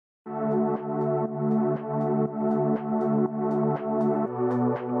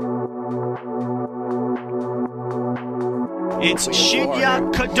It's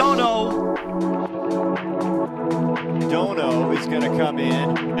Shinya Kadono. Kadono is going to come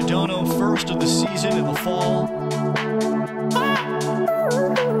in. Kadono, first of the season in the fall.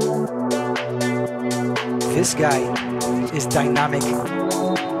 This guy is dynamic.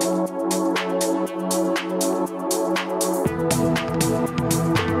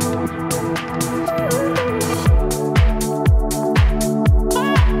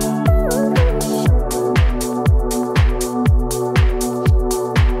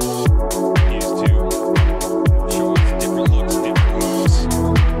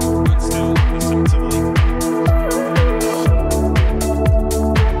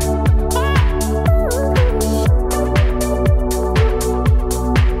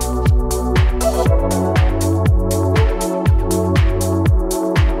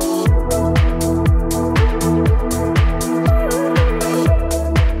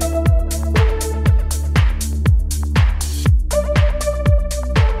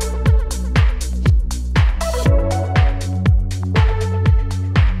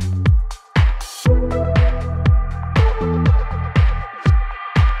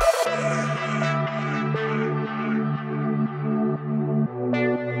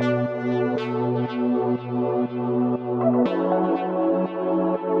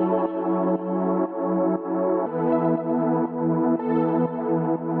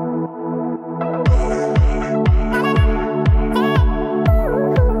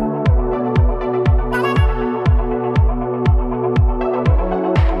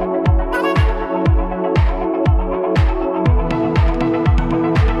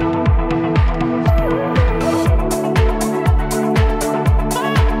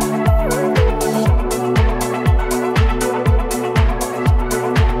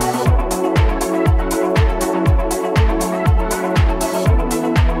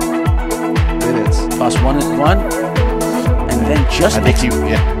 Pass one, and then just I think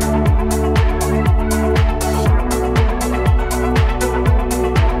yeah.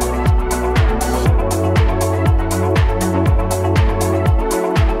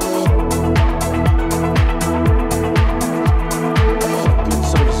 good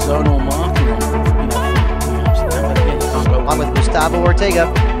sort of zonal marking I'm with Gustavo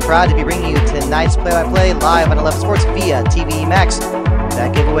Ortega, proud to be bringing you tonight's play-by-play live on 11 Sports via TV Max.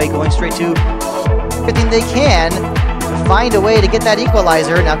 That giveaway going straight to everything they can to find a way to get that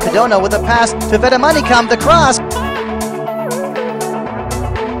equalizer. Now Kadono with a pass to Vedamanikam, the cross.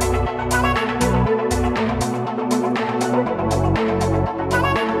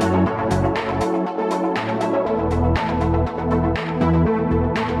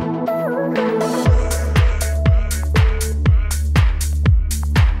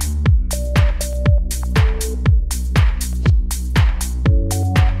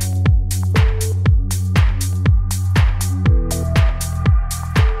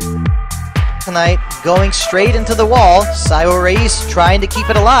 Tonight, going straight into the wall. Saiwo Reis trying to keep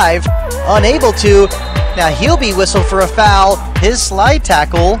it alive, unable to. Now he'll be whistled for a foul. His slide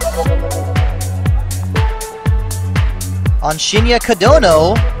tackle on Shinya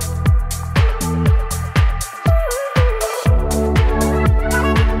Kadono.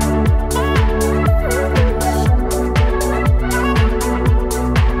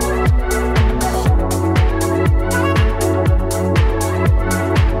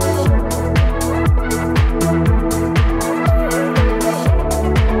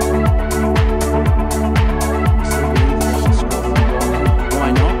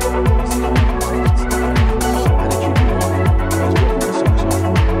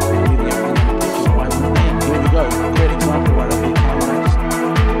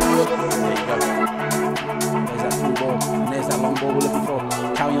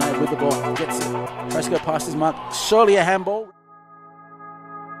 With the ball, gets it. Tries to go past his mark. Surely a handball.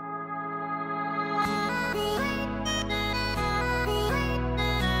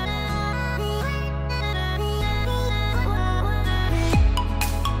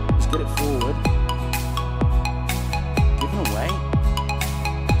 Just get it forward. Given away.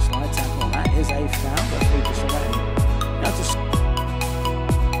 Slide tackle on that is a foul. That's lead this away. Now just.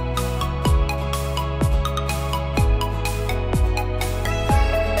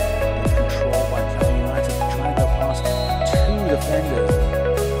 Control by United, trying to go past two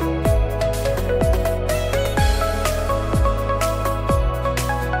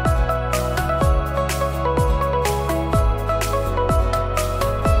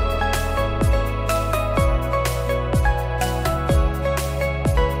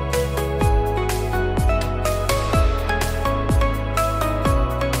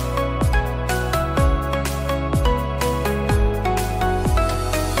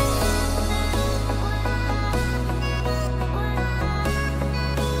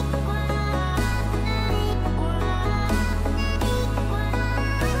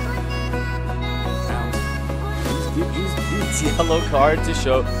It's yellow card to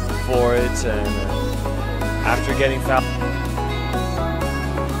show for it, and after getting fouled.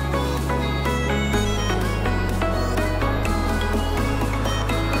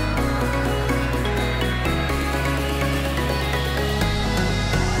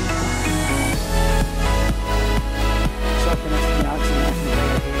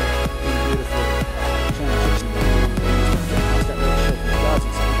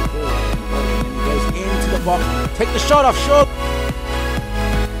 Take the shot off, Shug.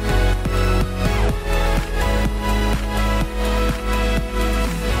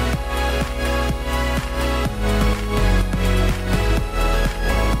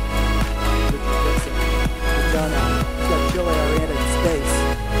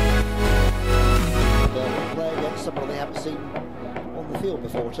 Play against someone they haven't seen on the field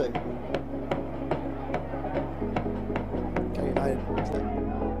before too. Okay, United.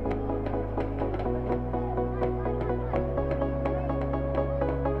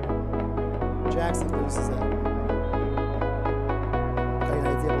 Jackson loses it. Okay,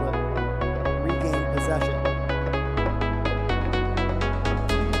 United's able to regain possession.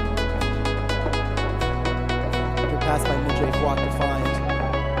 Good pass by Mijay Kwok to find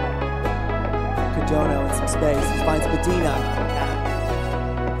Kadono in some space. He finds Medina.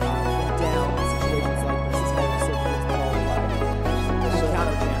 Down in situations like this. This guy was so good as the ball alive. There's a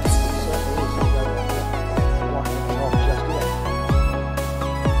counter chance. Walking off just yet.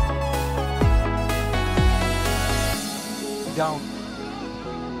 Down.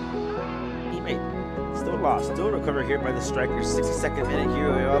 Teammate still lost, still recovered here by the strikers. 62nd minute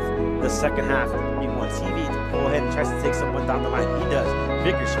here of the second half. He wants TV to go ahead and tries to take someone down the line. He does.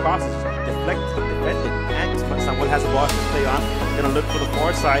 Vickers crosses, deflected, defended, and someone has a ball to play on. Gonna look for the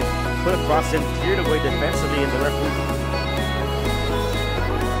far side, put a cross in, cleared away defensively, and the referee.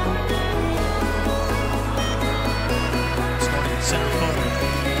 Starting at center forward.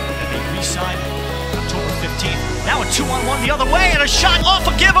 And they re-sign October 15th. Now a 2-on-1 the other way, and a shot off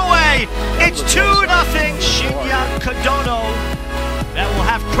a giveaway. It's 2-0. Shinya Kadono. That will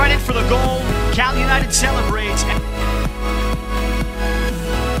have credit for the goal. Cal United celebrates.